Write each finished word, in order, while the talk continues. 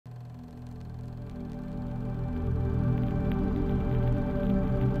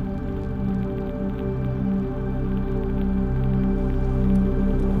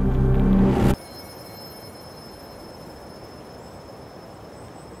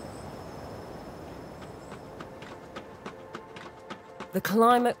The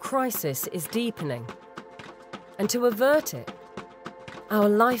climate crisis is deepening. And to avert it, our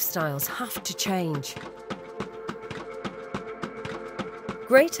lifestyles have to change.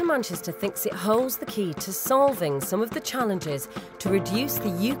 Greater Manchester thinks it holds the key to solving some of the challenges to reduce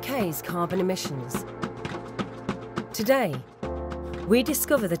the UK's carbon emissions. Today, we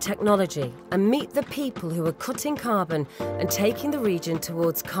discover the technology and meet the people who are cutting carbon and taking the region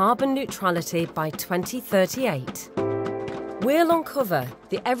towards carbon neutrality by 2038. We'll uncover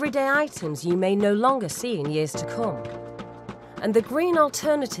the everyday items you may no longer see in years to come, and the green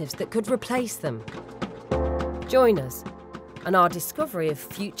alternatives that could replace them. Join us on our discovery of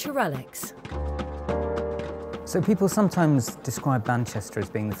future relics. So people sometimes describe Manchester as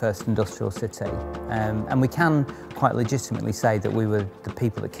being the first industrial city, and we can quite legitimately say that we were the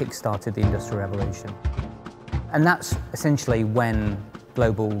people that kick-started the Industrial Revolution. And that's essentially when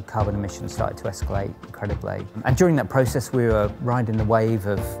global carbon emissions started to escalate incredibly. And during that process we were riding the wave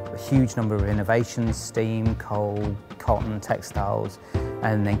of a huge number of innovations: steam, coal, cotton, textiles,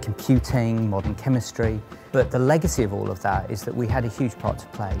 and then computing, modern chemistry. But the legacy of all of that is that we had a huge part to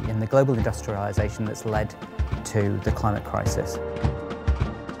play in the global industrialisation that's led to the climate crisis.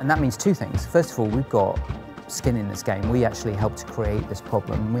 And that means two things. First of all, we've got skin in this game. We actually helped to create this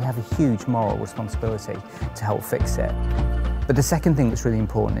problem. We have a huge moral responsibility to help fix it. But the second thing that's really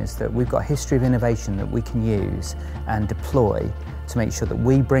important is that we've got a history of innovation that we can use and deploy to make sure that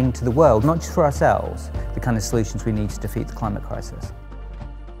we bring to the world, not just for ourselves, the kind of solutions we need to defeat the climate crisis.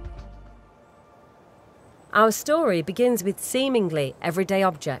 Our story begins with seemingly everyday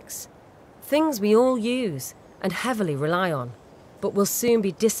objects, things we all use and heavily rely on, but will soon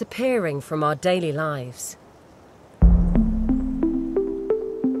be disappearing from our daily lives.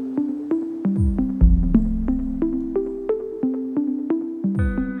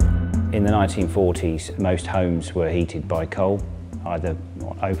 In the 1940s, most homes were heated by coal, either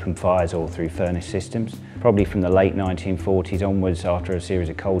open fires or through furnace systems. Probably from the late 1940s onwards, after a series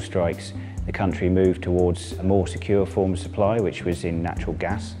of coal strikes, the country moved towards a more secure form of supply, which was in natural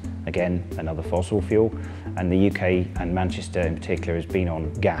gas, again another fossil fuel, and the UK and Manchester in particular has been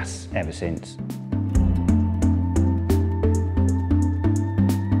on gas ever since.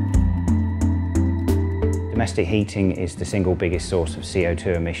 Domestic heating is the single biggest source of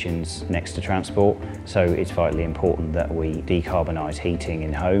CO2 emissions next to transport, so it's vitally important that we decarbonise heating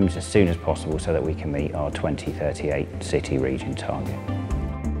in homes as soon as possible so that we can meet our 2038 city region target.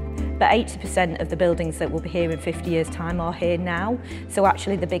 But 80% of the buildings that will be here in 50 years' time are here now. So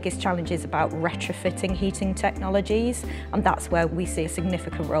actually the biggest challenge is about retrofitting heating technologies, and that's where we see a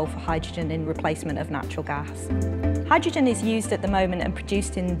significant role for hydrogen in replacement of natural gas. Hydrogen is used at the moment and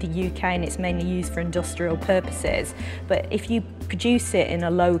produced in the UK, and it's mainly used for industrial purposes. But if you produce it in a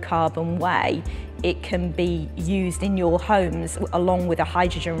low carbon way, it can be used in your homes along with a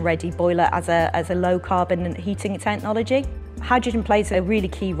hydrogen ready boiler as a low carbon heating technology. Hydrogen plays a really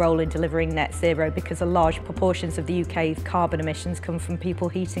key role in delivering net zero because a large proportions of the UK's carbon emissions come from people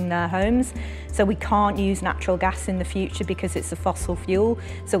heating their homes. So we can't use natural gas in the future because it's a fossil fuel.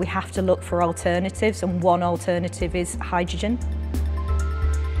 So we have to look for alternatives, and one alternative is hydrogen.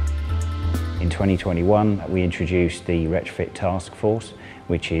 In 2021, we introduced the Retrofit Task Force,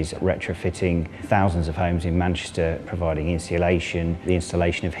 which is retrofitting thousands of homes in Manchester, providing insulation, the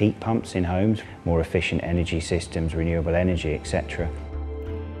installation of heat pumps in homes, more efficient energy systems, renewable energy, etc.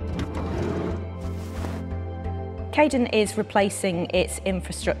 Cadent is replacing its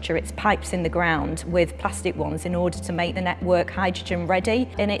infrastructure, its pipes in the ground, with plastic ones in order to make the network hydrogen ready.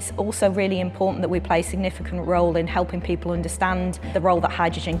 And it's also really important that we play a significant role in helping people understand the role that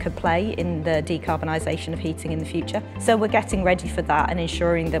hydrogen could play in the decarbonisation of heating in the future. So we're getting ready for that and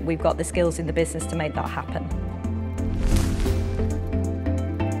ensuring that we've got the skills in the business to make that happen.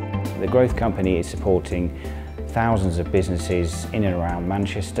 The Growth Company is supporting thousands of businesses in and around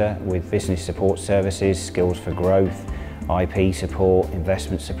Manchester with business support services, skills for growth, IP support,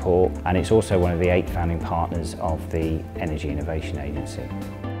 investment support, and it's also one of the 8 founding partners of the Energy Innovation Agency.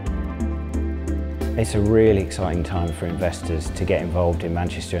 It's a really exciting time for investors to get involved in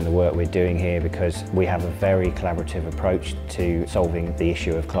Manchester and the work we're doing here, because we have a very collaborative approach to solving the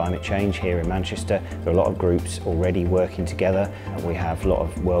issue of climate change here in Manchester. There are a lot of groups already working together. We have a lot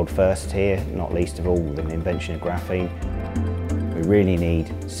of world firsts here, not least of all the invention of graphene. We really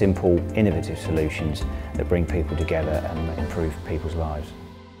need simple, innovative solutions that bring people together and improve people's lives.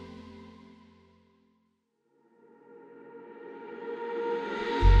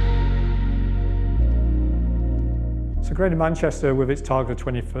 So Greater Manchester, with its target of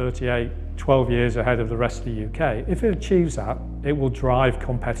 2038, 12 years ahead of the rest of the UK, if it achieves that, it will drive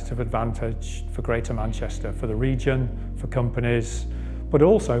competitive advantage for Greater Manchester, for the region, for companies, but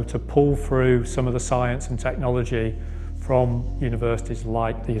also to pull through some of the science and technology from universities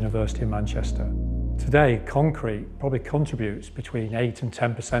like the University of Manchester. Today, concrete probably contributes between 8 and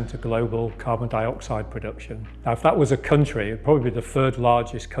 10% of global carbon dioxide production. Now, if that was a country, it would probably be the third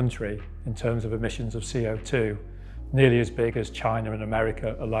largest country in terms of emissions of CO2, nearly as big as China and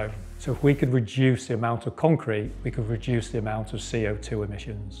America alone. So if we could reduce the amount of concrete, we could reduce the amount of CO2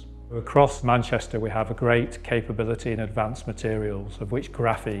 emissions. Across Manchester, we have a great capability in advanced materials, of which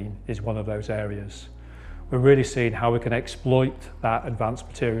graphene is one of those areas. We're really seeing how we can exploit that advanced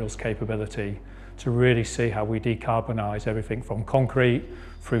materials capability to really see how we decarbonise everything from concrete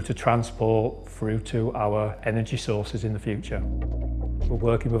through to transport, through to our energy sources in the future. We're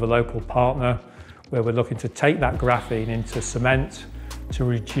working with a local partner where we're looking to take that graphene into cement to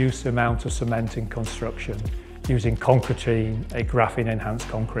reduce the amount of cement in construction using concretine, a graphene-enhanced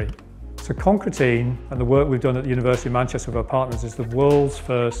concrete. So concretine, and the work we've done at the University of Manchester with our partners, is the world's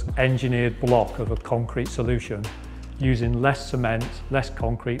first engineered block of a concrete solution using less cement, less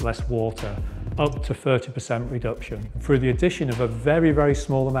concrete, less water, up to 30% reduction. Through the addition of a very, very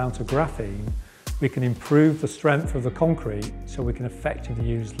small amount of graphene, we can improve the strength of the concrete so we can effectively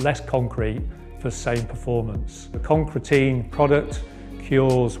use less concrete for the same performance. The concretine product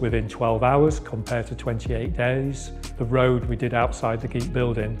cures within 12 hours compared to 28 days. The road we did outside the Geek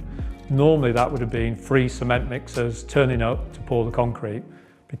building, normally that would have been 3 cement mixers turning up to pour the concrete.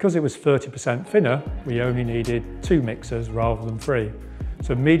 Because it was 30% thinner, we only needed 2 mixers rather than 3.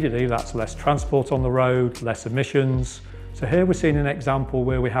 So immediately that's less transport on the road, less emissions. So here we're seeing an example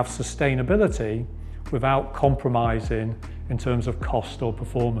where we have sustainability without compromising in terms of cost or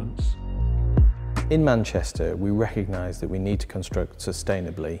performance. In Manchester, we recognise that we need to construct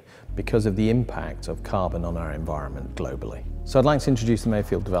sustainably because of the impact of carbon on our environment globally. So I'd like to introduce the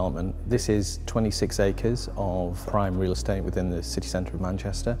Mayfield development. This is 26 acres of prime real estate within the city centre of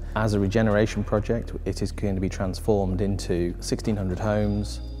Manchester. As a regeneration project, it is going to be transformed into 1,600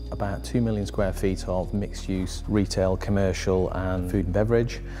 homes, about 2 million square feet of mixed-use retail, commercial and food and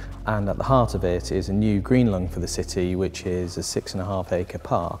beverage. And at the heart of it is a new green lung for the city, which is a 6.5 acre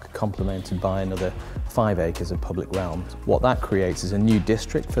park, complemented by another 5 acres of public realm. What that creates is a new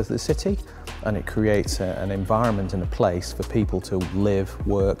district for the city, and it creates an environment and a place for people to live,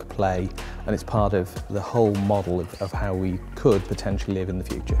 work, play, and it's part of the whole model of how we could potentially live in the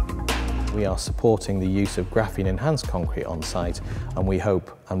future. We are supporting the use of graphene-enhanced concrete on site, and we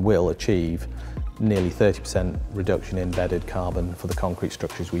hope and will achieve nearly 30% reduction in embedded carbon for the concrete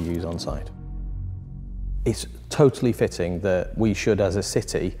structures we use on site. It's totally fitting that we should, as a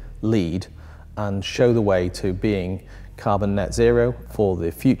city, lead and show the way to being carbon net zero for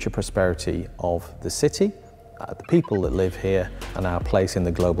the future prosperity of the city, the people that live here, and our place in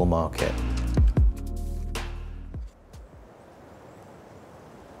the global market.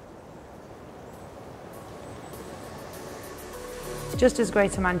 Just as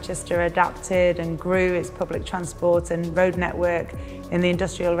Greater Manchester adapted and grew its public transport and road network in the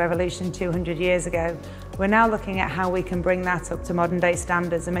Industrial Revolution 200 years ago, we're now looking at how we can bring that up to modern day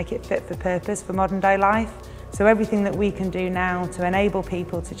standards and make it fit for purpose for modern day life. So everything that we can do now to enable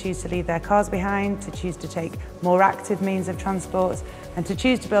people to choose to leave their cars behind, to choose to take more active means of transport, and to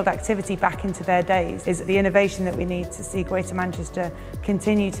choose to build activity back into their days is the innovation that we need to see Greater Manchester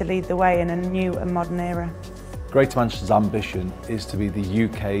continue to lead the way in a new and modern era. Greater Manchester's ambition is to be the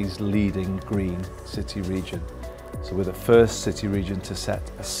UK's leading green city region. So we're the first city region to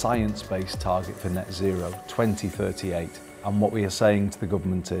set a science-based target for net zero 2038. And what we are saying to the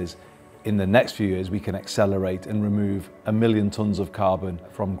government is, in the next few years, we can accelerate and remove 1 million tonnes of carbon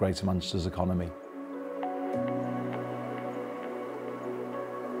from Greater Manchester's economy.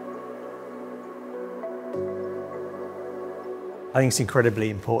 I think it's incredibly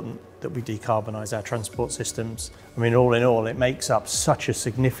important that we decarbonise our transport systems. I mean, all in all, it makes up such a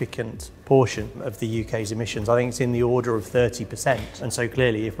significant portion of the UK's emissions. I think it's in the order of 30%. And so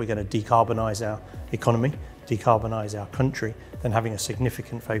clearly, if we're going to decarbonise our economy, decarbonise our country, then having a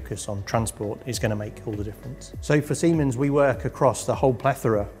significant focus on transport is going to make all the difference. So for Siemens, we work across the whole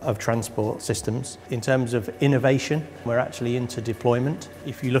plethora of transport systems. In terms of innovation, we're actually into deployment.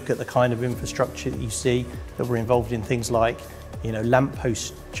 If you look at the kind of infrastructure that you see, that we're involved in things like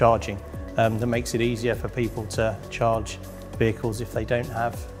lamppost charging, that makes it easier for people to charge vehicles if they don't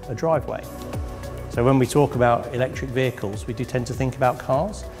have a driveway. So when we talk about electric vehicles, we do tend to think about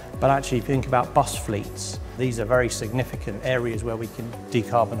cars, but actually if you think about bus fleets, these are very significant areas where we can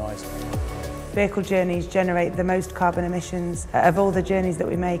decarbonise. Vehicle journeys generate the most carbon emissions of all the journeys that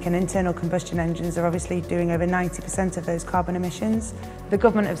we make, and internal combustion engines are obviously doing over 90% of those carbon emissions. The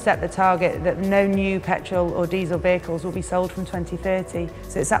government have set the target that no new petrol or diesel vehicles will be sold from 2030,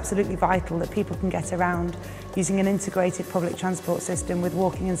 so it's absolutely vital that people can get around using an integrated public transport system with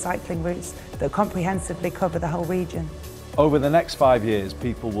walking and cycling routes that comprehensively cover the whole region. Over the next 5 years,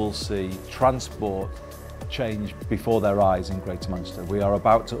 people will see transport change before their eyes in Greater Manchester. We are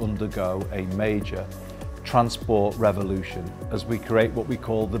about to undergo a major transport revolution as we create what we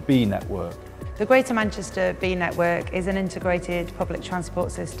call the B network. The Greater Manchester B network is an integrated public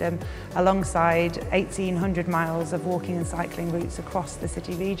transport system alongside 1,800 miles of walking and cycling routes across the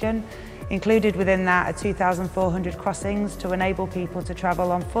city region. Included within that are 2,400 crossings to enable people to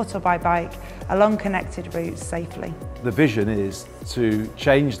travel on foot or by bike along connected routes safely. The vision is to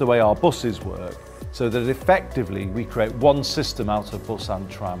change the way our buses work so that effectively we create one system out of bus and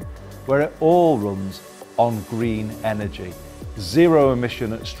tram where it all runs on green energy, zero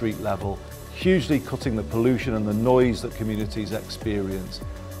emission at street level, hugely cutting the pollution and the noise that communities experience.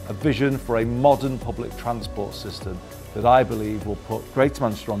 A vision for a modern public transport system that I believe will put Greater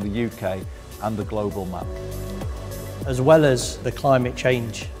Manchester on the UK and the global map. As well as the climate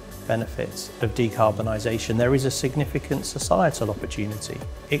change benefits of decarbonisation, there is a significant societal opportunity.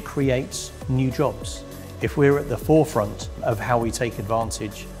 It creates new jobs. If we're at the forefront of how we take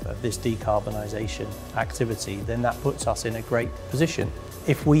advantage of this decarbonisation activity, then that puts us in a great position.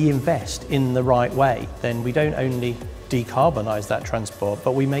 If we invest in the right way, then we don't only decarbonise that transport,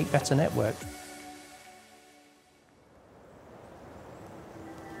 but we make better networks.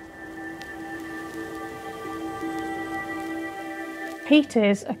 Peat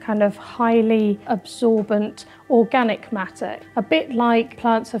is a kind of highly absorbent organic matter. A bit like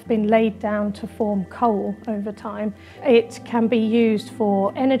plants have been laid down to form coal over time. It can be used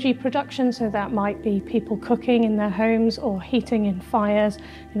for energy production, so that might be people cooking in their homes or heating in fires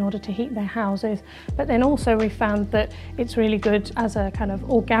in order to heat their houses. But then also we found that it's really good as a kind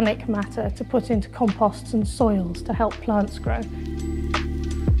of organic matter to put into composts and soils to help plants grow.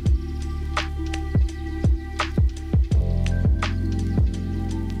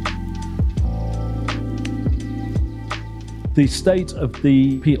 The state of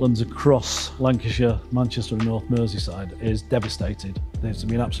the peatlands across Lancashire, Manchester and North Merseyside is devastated. They've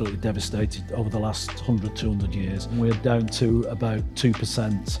been absolutely devastated over the last 100, 200 years. We're down to about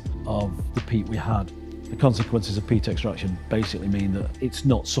 2% of the peat we had. The consequences of peat extraction basically mean that it's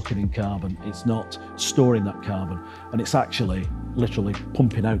not sucking in carbon, it's not storing that carbon, and it's actually literally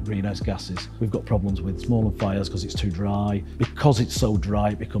pumping out greenhouse gases. We've got problems with smaller fires because it's too dry. Because it's so dry,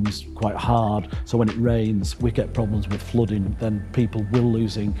 it becomes quite hard. So when it rains, we get problems with flooding. Then people will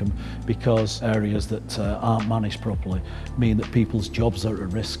lose income because areas that aren't managed properly mean that people's jobs are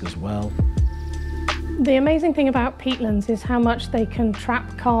at risk as well. The amazing thing about peatlands is how much they can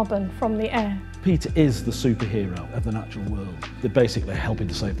trap carbon from the air. Peat is the superhero of the natural world. They're basically helping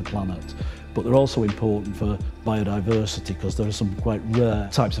to save the planet, but they're also important for biodiversity because there are some quite rare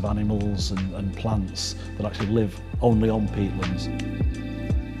types of animals and plants that actually live only on peatlands.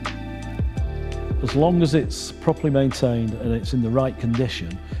 As long as it's properly maintained and it's in the right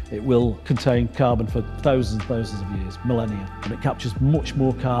condition, it will contain carbon for thousands and thousands of years, millennia, and it captures much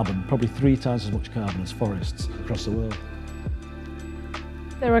more carbon, probably 3 times as much carbon as forests across the world.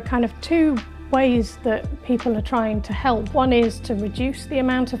 There are kind of two ways that people are trying to help. One is to reduce the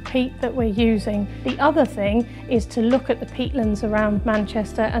amount of peat that we're using. The other thing is to look at the peatlands around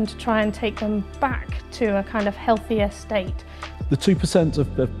Manchester and to try and take them back to a kind of healthier state. The 2%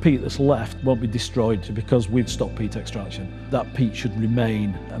 of peat that's left won't be destroyed because we've stopped peat extraction. That peat should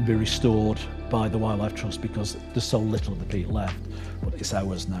remain and be restored by the Wildlife Trust because there's so little of the peat left, but it's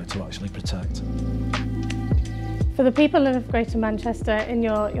ours now to actually protect. For the people of Greater Manchester, in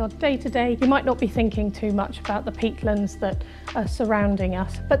your day-to-day, you might not be thinking too much about the peatlands that are surrounding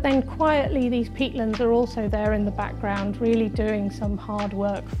us, but then quietly these peatlands are also there in the background, really doing some hard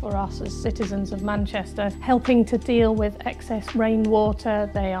work for us as citizens of Manchester, helping to deal with excess rainwater.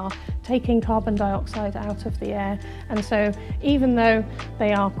 They are taking carbon dioxide out of the air, and so even though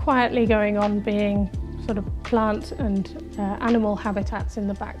they are quietly going on being sort of plant and animal habitats in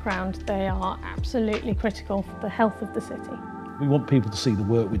the background, they are absolutely critical for the health of the city. We want people to see the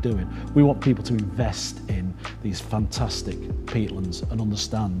work we're doing. We want people to invest in these fantastic peatlands and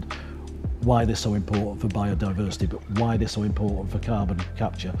understand why they're so important for biodiversity, but why they're so important for carbon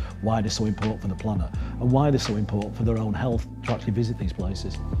capture, why they're so important for the planet, and why they're so important for their own health to actually visit these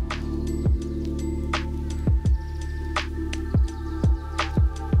places.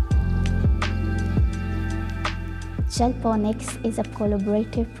 Gelponics is a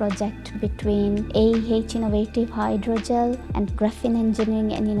collaborative project between AEH Innovative Hydrogel and Graphene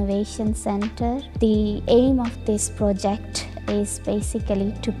Engineering and Innovation Center. The aim of this project is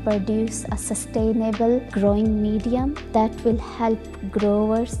basically to produce a sustainable growing medium that will help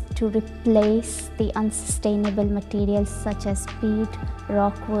growers to replace the unsustainable materials such as peat,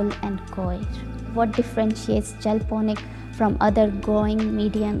 rock wool and coir. What differentiates Gelponic from other growing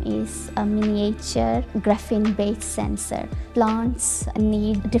medium is a miniature graphene-based sensor. Plants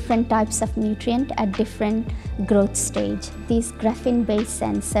need different types of nutrient at different growth stage. This graphene-based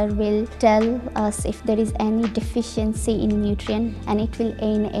sensor will tell us if there is any deficiency in nutrient, and it will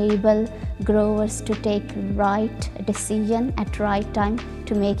enable growers to take right decision at right time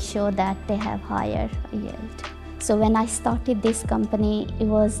to make sure that they have higher yield. So when I started this company, it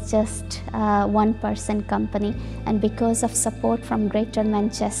was just a one-person company, and because of support from Greater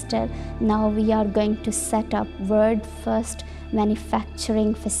Manchester, now we are going to set up world's first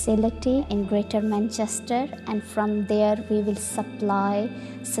manufacturing facility in Greater Manchester, and from there we will supply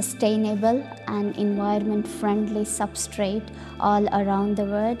sustainable and environment-friendly substrate all around the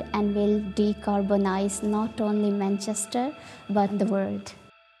world, and will decarbonize not only Manchester but the world.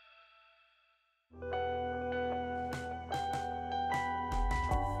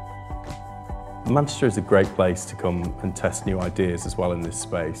 Manchester is a great place to come and test new ideas as well in this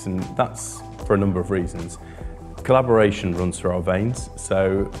space, and that's for a number of reasons. Collaboration runs through our veins,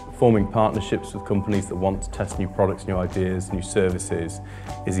 so forming partnerships with companies that want to test new products, new ideas, new services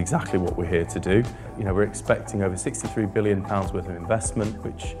is exactly what we're here to do. You know, we're expecting over £63 billion worth of investment,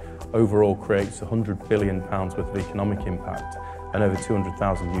 which overall creates £100 billion worth of economic impact and over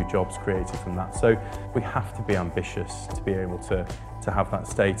 200,000 new jobs created from that. So we have to be ambitious to be able to have that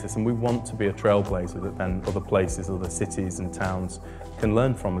status, and we want to be a trailblazer that then other places, other cities and towns can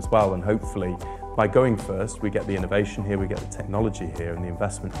learn from as well. And hopefully by going first, we get the innovation here, we get the technology here and the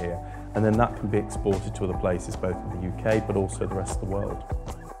investment here, and then that can be exported to other places, both in the UK but also the rest of the world.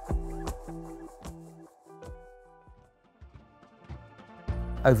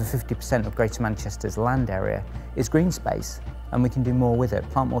 Over 50% of Greater Manchester's land area is green space, and we can do more with it.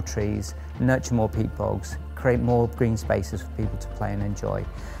 Plant more trees, nurture more peat bogs, create more green spaces for people to play and enjoy,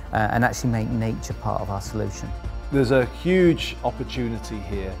 and actually make nature part of our solution. There's a huge opportunity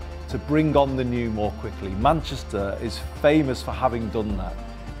here to bring on the new more quickly. Manchester is famous for having done that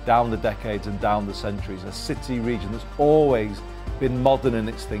down the decades and down the centuries. A city region that's always been modern in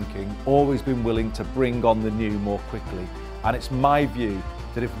its thinking, always been willing to bring on the new more quickly. And it's my view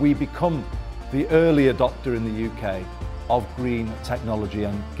that if we become the early adopter in the UK of green technology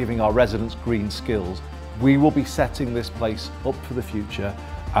and giving our residents green skills, we will be setting this place up for the future,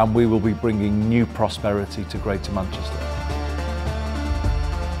 and we will be bringing new prosperity to Greater Manchester.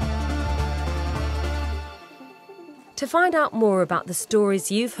 To find out more about the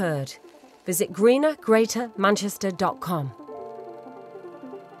stories you've heard, visit greenergreatermanchester.com.